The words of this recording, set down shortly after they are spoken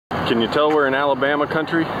Can you tell we're in Alabama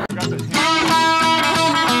country?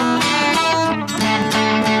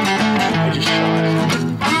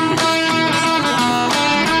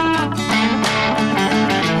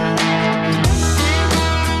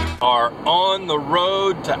 Are on the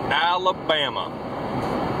road to Alabama.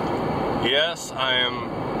 Yes, I am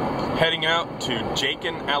heading out to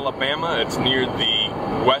Jakin, Alabama. It's near the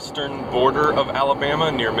western border of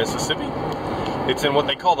Alabama, near Mississippi. It's in what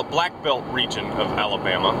they call the Black Belt region of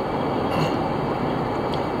Alabama.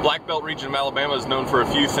 Black Belt region of Alabama is known for a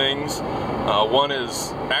few things. One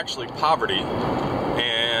is actually poverty,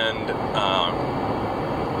 and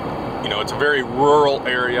you know, it's a very rural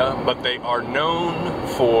area, but they are known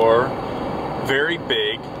for very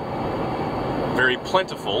big, very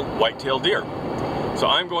plentiful whitetail deer. So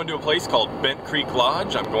I'm going to a place called Bent Creek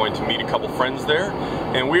Lodge. I'm going to meet a couple friends there,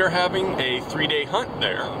 and we are having a 3-day hunt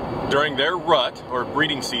there during their rut, or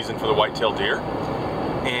breeding season for the whitetail deer.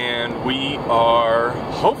 And we are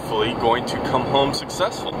hopefully going to come home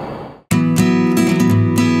successful.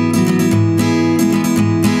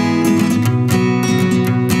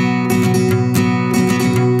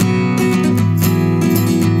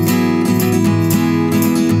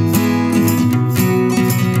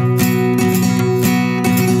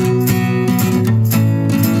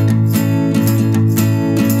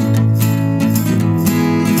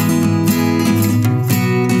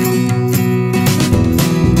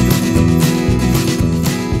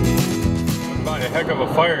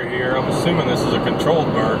 Fire here. I'm assuming this is a controlled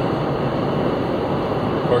burn.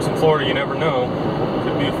 Of course, in Florida you never know.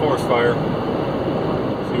 Could be a forest fire.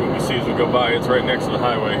 See what we see as we go by. It's right next to the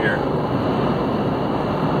highway here.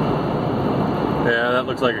 Yeah, that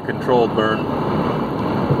looks like a controlled burn.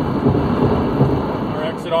 Our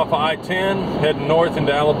exit off of I-10, heading north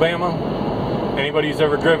into Alabama. Anybody who's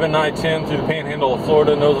ever driven I-10 through the panhandle of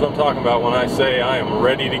Florida knows what I'm talking about when I say I am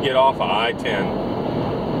ready to get off of I-10.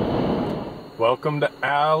 Welcome to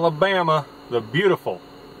Alabama, the beautiful.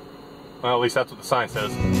 Well, at least that's what the sign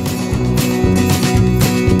says.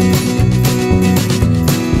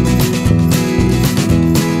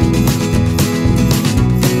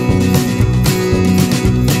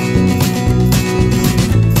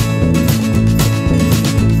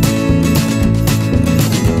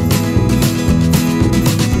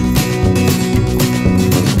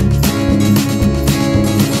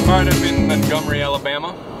 All right, I'm in Montgomery,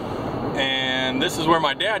 Alabama. And this is where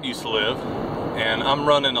my dad used to live, and I'm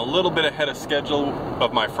running a little bit ahead of schedule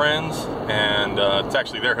of my friends, and it's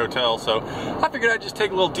actually their hotel, so I figured I'd just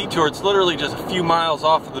take a little detour. It's literally just a few miles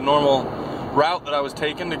off of the normal route that I was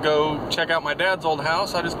taking to go check out my dad's old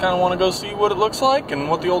house. I just kind of want to go see what it looks like and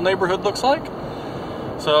what the old neighborhood looks like.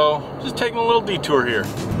 So just taking a little detour here.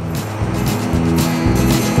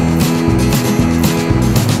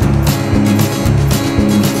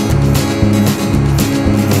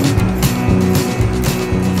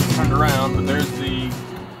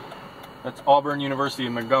 That's Auburn University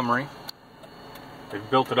in Montgomery. They've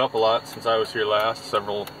built it up a lot since I was here last,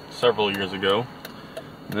 several years ago.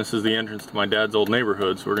 And this is the entrance to my dad's old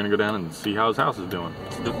neighborhood, so we're gonna go down and see how his house is doing.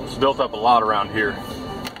 It's built up a lot around here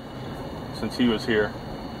since he was here.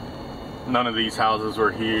 None of these houses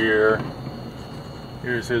were here.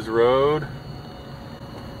 Here's his road.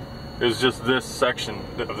 It was just this section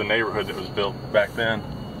of the neighborhood that was built back then.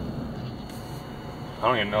 I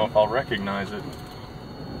don't even know if I'll recognize it.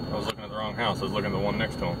 I was looking at the wrong house. I was looking at the one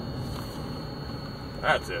next to him.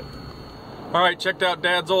 That's it. Alright, checked out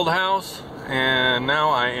Dad's old house, and now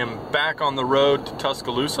I am back on the road to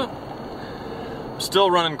Tuscaloosa. I'm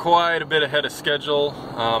still running quite a bit ahead of schedule.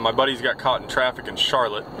 My buddies got caught in traffic in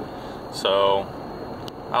Charlotte, so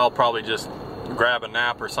I'll probably just grab a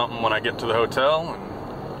nap or something when I get to the hotel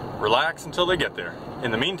and relax until they get there.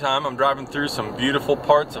 In the meantime, I'm driving through some beautiful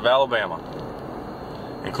parts of Alabama,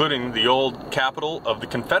 including the old capital of the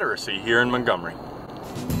Confederacy here in Montgomery.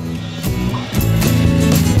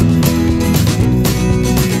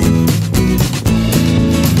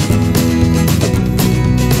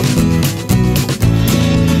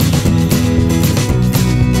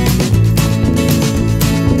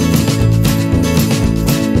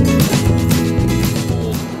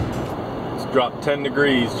 It's dropped 10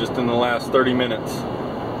 degrees just in the last 30 minutes. It's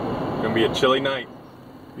gonna be a chilly night.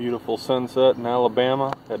 Beautiful sunset in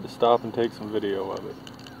Alabama. Had to stop and take some video of it.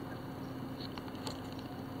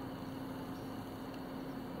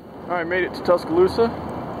 Alright, made it to Tuscaloosa.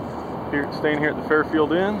 Staying here at the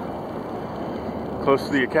Fairfield Inn. Close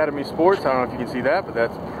to the Academy Sports. I don't know if you can see that, but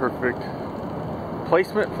that's perfect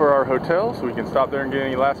placement for our hotel, so we can stop there and get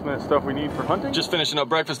any last minute stuff we need for hunting. Just finishing up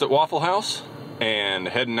breakfast at Waffle House. and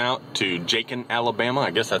heading out to Jakin, Alabama.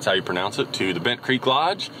 I guess that's how you pronounce it, to the Bent Creek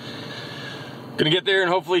Lodge. Gonna get there and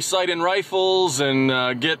hopefully sight in rifles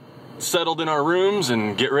and get settled in our rooms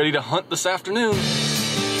and get ready to hunt this afternoon.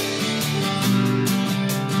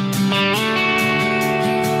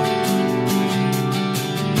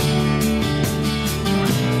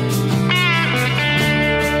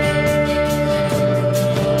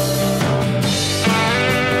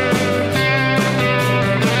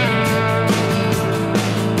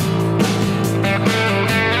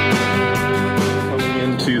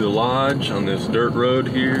 On this dirt road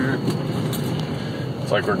here.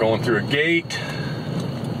 It's like we're going through a gate.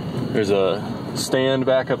 There's a stand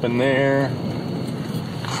back up in there.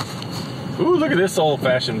 Ooh, look at this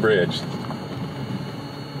old-fashioned bridge.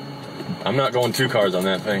 I'm not going 2 cars on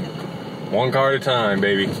that thing. 1 car at a time,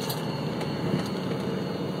 baby.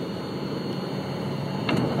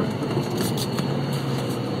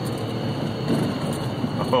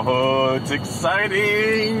 Oh, it's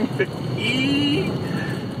exciting!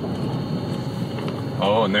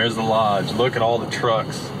 Oh, and there's the lodge. Look at all the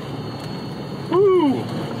trucks. Woo!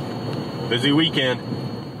 Busy weekend.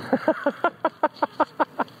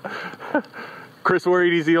 Chris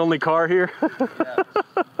worried he's the only car here? Yeah.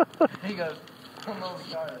 He goes, I'm the only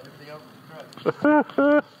car. It's the open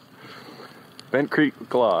truck. Bent Creek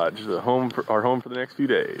Lodge, our home for the next few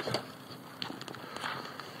days.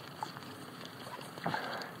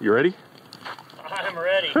 You ready? I'm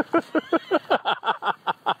ready.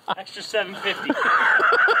 Extra $7.50.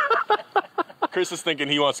 Chris is thinking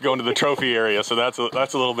he wants to go into the trophy area, so that's a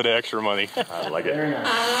little bit of extra money. I like it. Very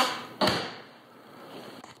nice.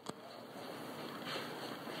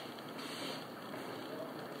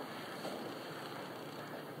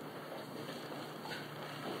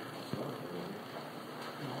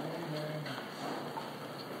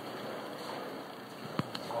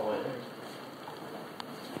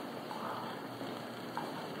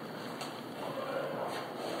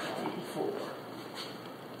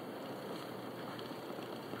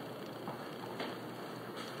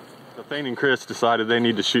 Thane and Chris decided they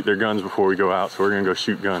need to shoot their guns before we go out, so we're gonna go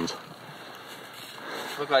shoot guns.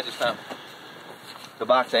 Look what I just found. The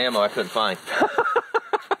box of ammo I couldn't find.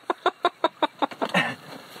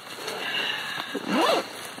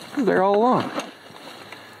 They're all along.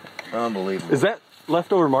 Unbelievable. Is that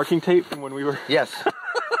leftover marking tape from when we were? Yes.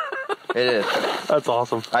 It is. That's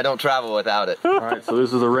awesome. I don't travel without it. Alright, so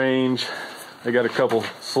this is the range. They got a couple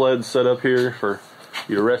sleds set up here for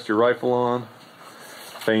you to rest your rifle on.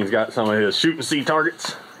 Thane's got some of his shoot and see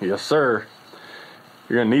targets. Yes, sir.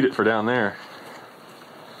 You're gonna need it for down there.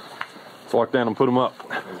 Let's walk down and put them up.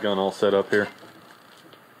 His gun all set up here.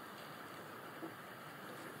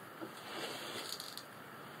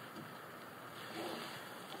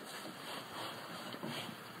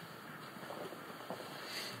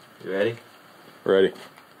 You ready? Ready.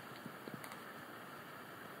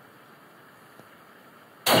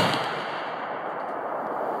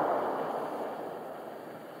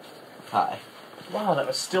 Hi. Wow, that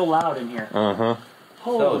was still loud in here. Uh-huh.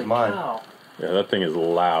 Holy mine. cow. Yeah, that thing is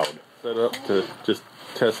loud. Set up to just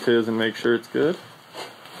test his and make sure it's good.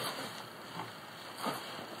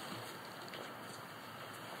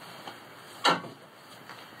 I'm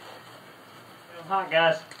hot,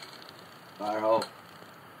 guys. Fire hole.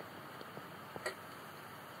 Good.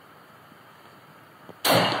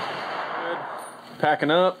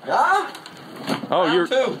 Packing up. Ah! Oh, Round you're.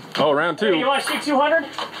 two. Oh, round Hey, 2. you want to shoot 200?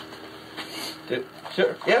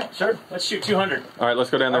 Sure. Yeah, sure. Let's shoot 200. All right, let's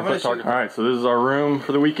go down there and I'm put gonna target. All right, so this is our room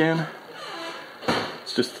for the weekend.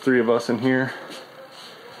 It's just the 3 of us in here,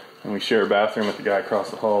 and we share a bathroom with the guy across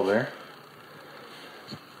the hall there.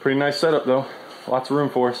 Pretty nice setup though. Lots of room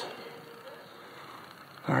for us.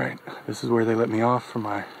 All right, this is where they let me off for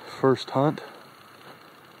my first hunt.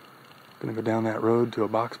 Gonna go down that road to a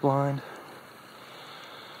box blind.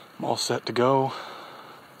 I'm all set to go.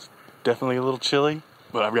 It's definitely a little chilly,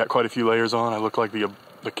 but I've got quite a few layers on. I look like the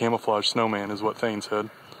camouflage snowman is what Thane said.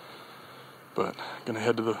 But gonna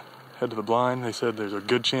head to the blind. They said there's a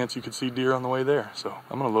good chance you could see deer on the way there. So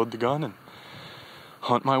I'm gonna load the gun and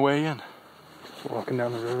hunt my way in. Walking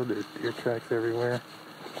down the road, there's deer tracks everywhere.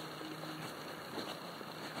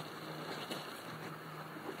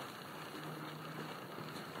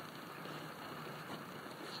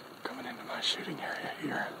 Coming into my shooting area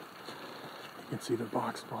here. You can see the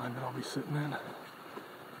box blind that I'll be sitting in.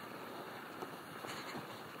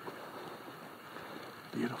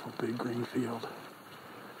 Beautiful big green field.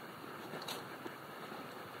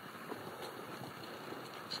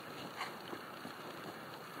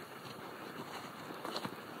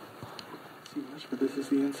 See much, but this is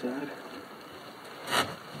the inside.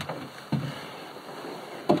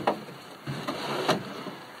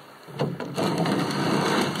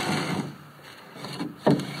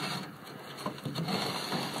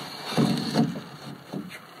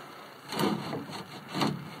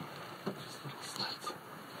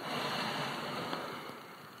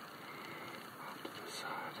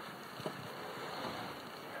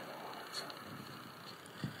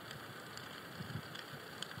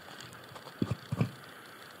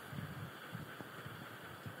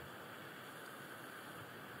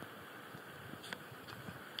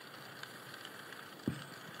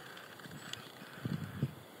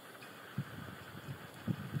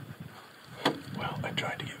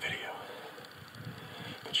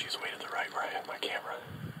 had my camera,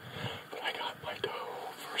 but I got my doe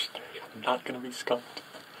first day. I'm not gonna be skunked.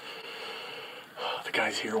 The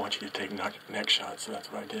guys here want you to take neck shots, so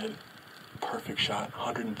that's what I did. Perfect shot,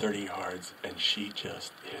 130 yards, and she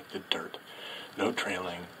just hit the dirt. No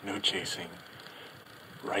trailing, no chasing.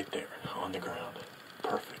 Right there, on the ground.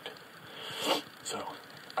 Perfect. So,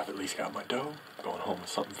 I've at least got my doe, going home with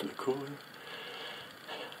something for the cooler.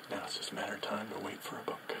 Now it's just a matter of time to wait for a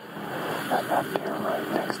buck. I got deer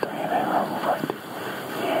right next to me, they were right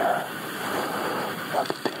here. Look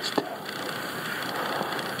at these two.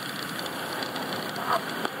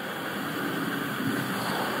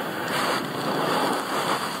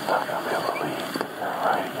 Not gonna be able to leave. They're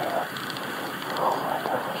right here. Oh my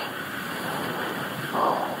gosh.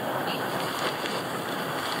 Oh my gosh.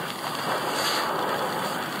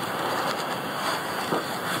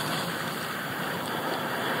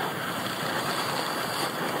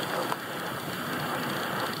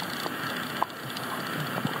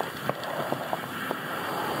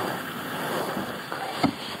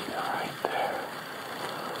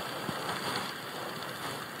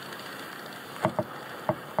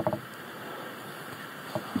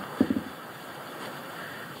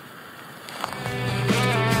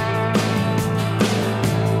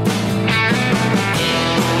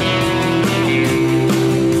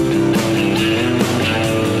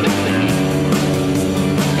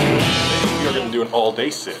 All-day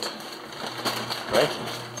sit, right?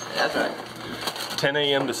 That's right. 10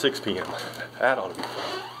 a.m. to 6 p.m. That ought to be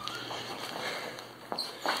fun.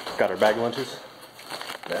 Got our bag lunches.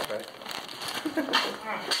 That's right.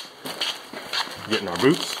 Getting our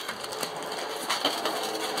boots.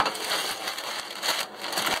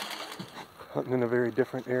 Hunting in a very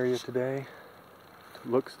different area today.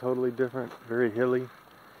 Looks totally different, very hilly.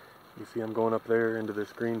 You see I'm going up there into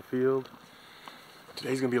this green field.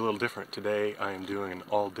 Today's going to be a little different. Today I am doing an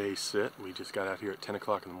all-day sit. We just got out here at 10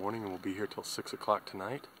 o'clock in the morning and we'll be here till 6 o'clock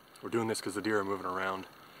tonight. We're doing this because the deer are moving around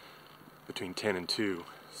between 10 and 2,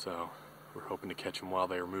 so we're hoping to catch them while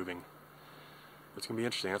they are moving. It's going to be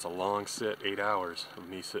interesting. That's a long sit, 8 hours of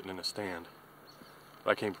me sitting in a stand.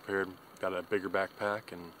 But I came prepared, got a bigger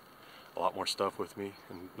backpack and a lot more stuff with me.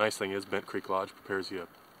 And nice thing is Bent Creek Lodge prepares you a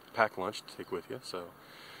packed lunch to take with you, so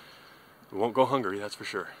we won't go hungry, that's for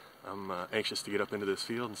sure. I'm anxious to get up into this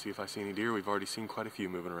field and see if I see any deer. We've already seen quite a few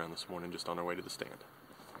moving around this morning just on our way to the stand.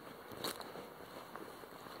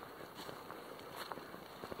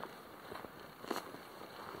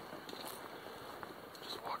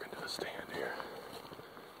 Just walking to the stand here.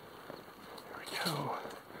 Here we go.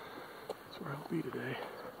 That's where I'll be today.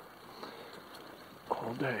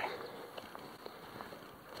 All day.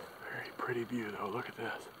 Very pretty view though. Look at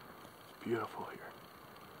this. It's beautiful here.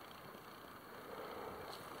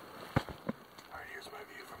 Here's my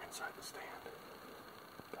view from inside the stand.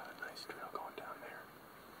 Got a nice trail going down there.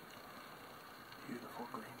 Beautiful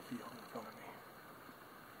green field in front of me.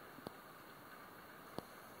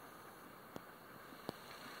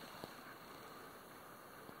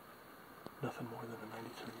 Nothing more than a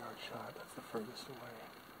 93-yard shot. That's the furthest away.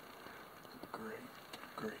 It's a great,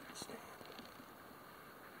 great stand.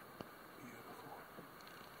 Beautiful.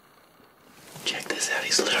 Check this out.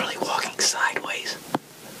 He's literally walking sideways.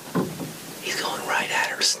 He's going right at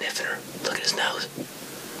her, sniffing her. Look at his nose.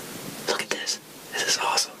 Look at this. This is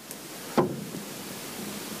awesome.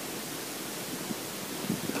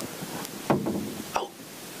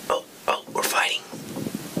 Oh, we're fighting.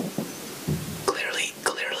 Clearly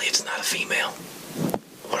it's not a female.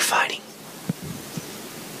 We're fighting.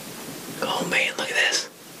 Oh man, look at this.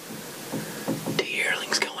 Two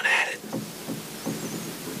yearlings going at it.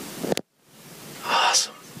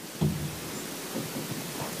 Awesome.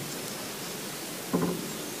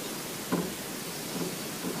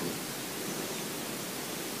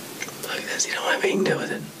 Look at this, you don't have anything to do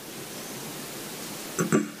with it.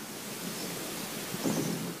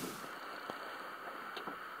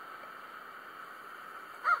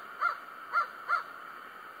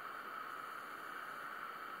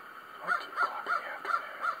 Like 2 o'clock in the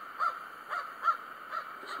afternoon.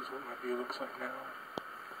 This is what my view looks like now.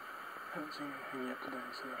 Haven't seen anything yet today,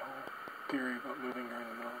 so that whole theory about moving during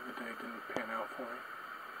the middle of the day didn't pan out for me.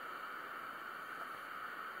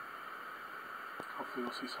 Hopefully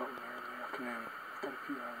we'll see something there in the afternoon. I've got a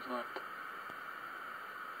few hours left.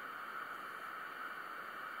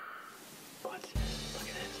 What? Look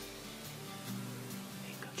at this.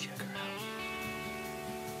 Hey, go check her out.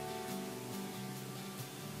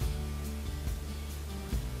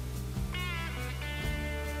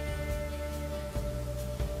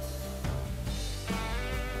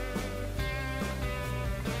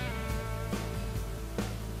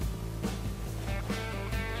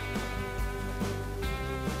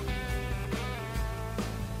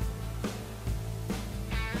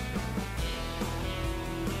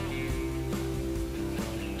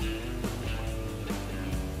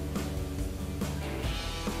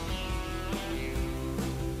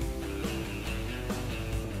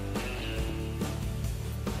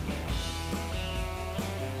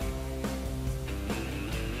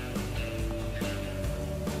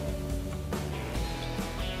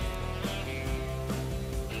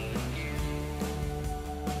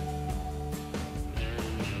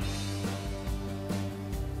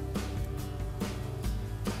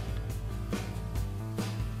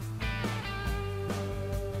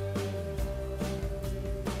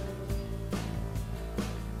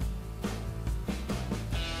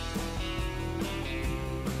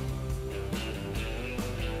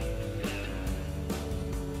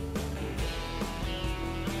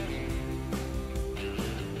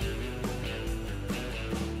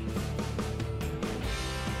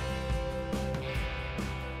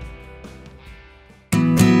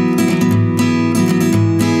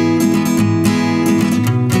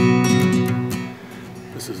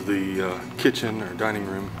 kitchen or dining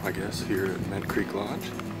room, I guess, here at Mint Creek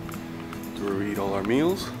Lodge. It's where we eat all our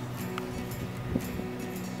meals,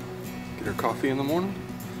 get our coffee in the morning,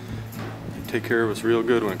 and take care of us real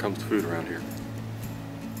good when it comes to food around here.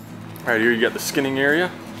 Right here you got the skinning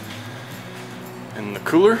area and the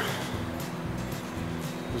cooler.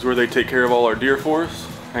 This is where they take care of all our deer for us.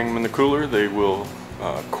 Hang them in the cooler. They will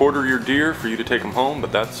quarter your deer for you to take them home,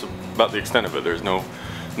 but that's about the extent of it. There's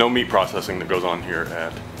no meat processing that goes on here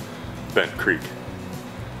at Bent Creek.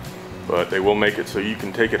 But they will make it so you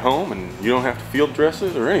can take it home and you don't have to field dress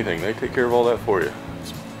it or anything. They take care of all that for you.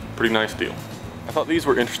 It's a pretty nice deal. I thought these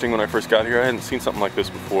were interesting when I first got here. I hadn't seen something like this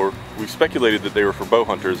before. We speculated that they were for bow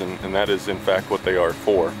hunters, and that is in fact what they are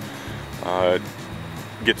for. It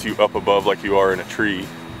gets you up above like you are in a tree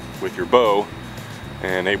with your bow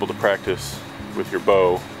and able to practice with your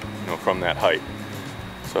bow, you know, from that height.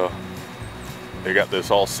 So they got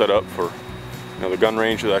this all set up for, you know, the gun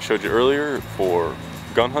range that I showed you earlier for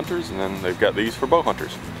gun hunters, and then they've got these for bow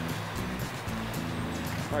hunters.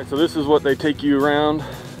 Alright, so this is what they take you around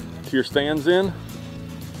to your stands in.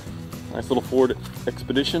 Nice little Ford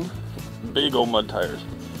Expedition. Big old mud tires.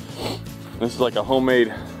 This is like a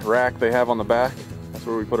homemade rack they have on the back. That's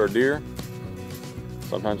where we put our deer.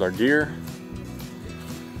 Sometimes our gear.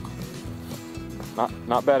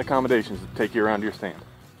 Not bad accommodations to take you around to your stand.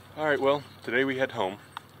 Alright, well, today we head home.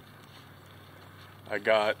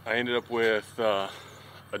 I ended up with a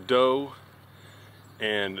doe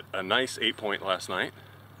and a nice 8-point last night.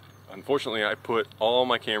 Unfortunately, I put all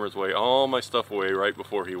my cameras away, all my stuff away right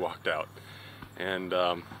before he walked out. And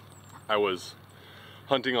I was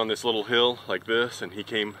hunting on this little hill like this, and he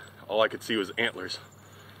came, all I could see was antlers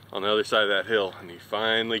on the other side of that hill. And he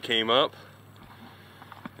finally came up,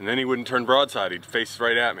 and then he wouldn't turn broadside, he'd face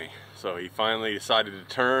right at me. So he finally decided to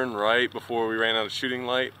turn right before we ran out of shooting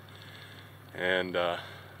light. And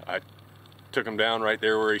I took him down right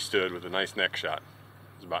there where he stood with a nice neck shot.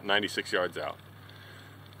 It was about 96 yards out.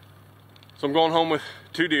 So I'm going home with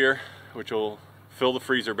 2 deer, which will fill the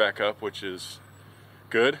freezer back up, which is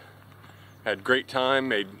good. Had great time,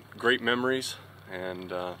 made great memories,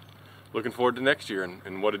 and looking forward to next year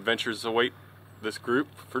and what adventures await this group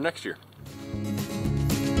for next year.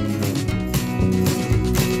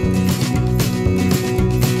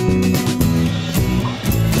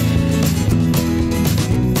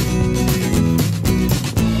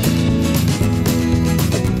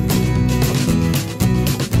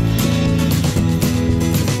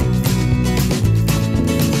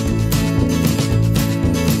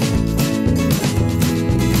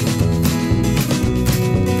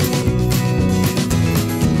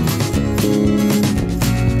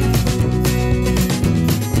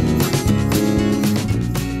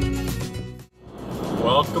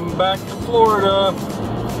 Welcome back to Florida.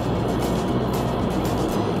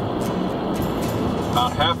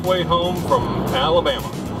 About halfway home from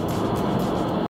Alabama.